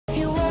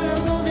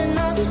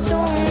be so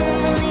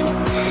lonely.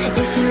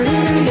 If you're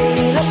leaving,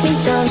 baby, let me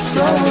down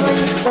slowly.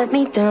 Let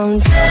me down.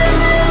 Let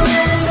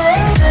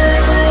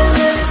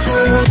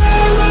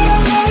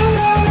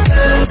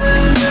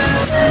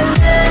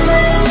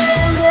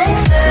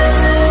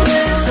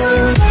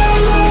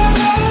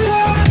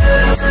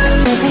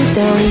me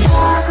down.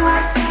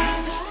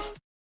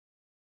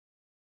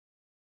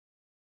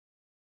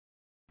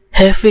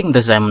 Having the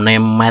same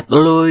name made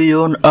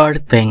Luyun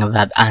think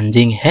that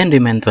anjing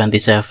Handyman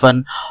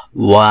 27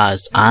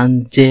 was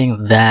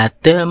anjing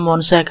that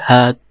Demonsek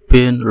had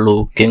been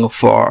looking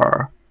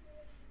for.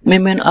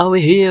 Mimin, are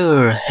we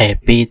here?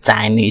 Happy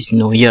Chinese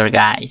New Year,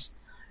 guys!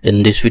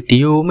 In this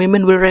video,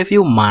 Mimin will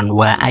review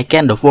Manhua I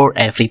Can Devour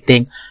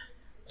Everything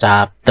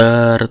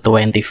Chapter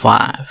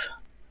 25.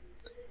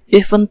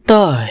 Even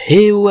though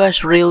he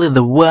was really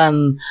the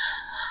one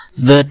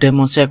the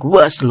Demonsek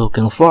was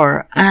looking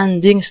for,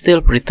 Anjing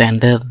still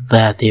pretended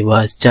that he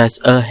was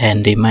just a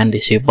handyman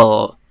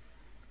disciple.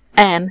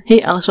 And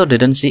he also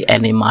didn't see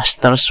any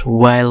masters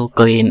while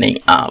cleaning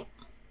up.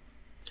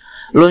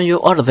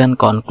 Luyun then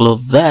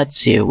concluded that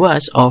she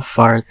was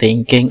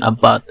overthinking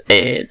about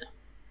it.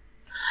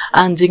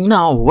 Anjing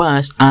now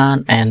was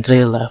an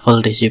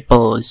entry-level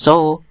disciple,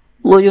 so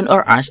Luyun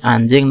asked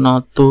Anjing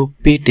not to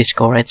be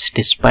discouraged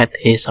despite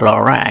his low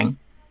rank.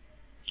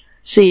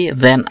 She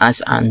then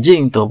asked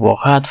Anjing to work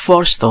hard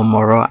for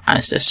tomorrow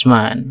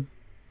assessment.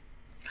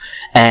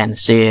 And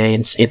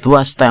since it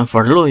was time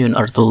for Luyun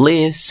to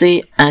leave,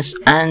 she asked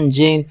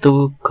Anjing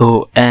to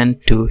go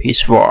and do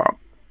his work.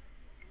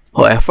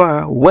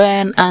 However,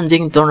 when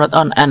Anjing turned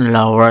on and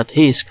lowered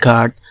his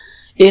guard,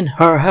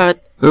 in her head,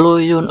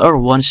 Luyun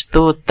wants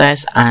to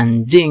test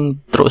Anjing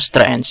through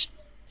strength.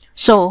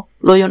 So,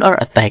 Luyun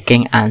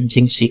attacking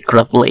Anjing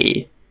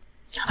secretly.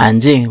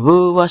 Anjing,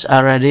 who was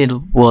already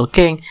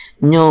walking,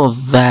 knew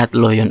that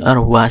Luyun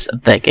was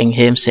attacking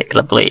him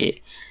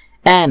secretly,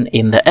 and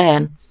in the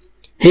end,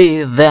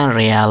 he then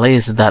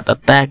realized that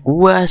attack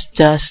was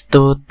just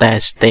to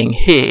testing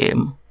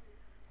him.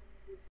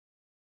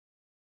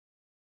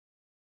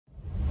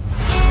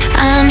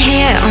 I'm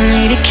here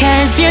only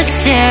because your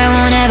stare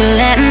won't ever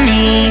let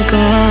me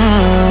go.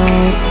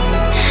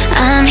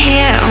 I'm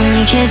here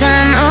only cause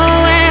I'm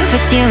aware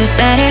with you is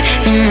better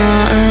than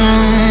all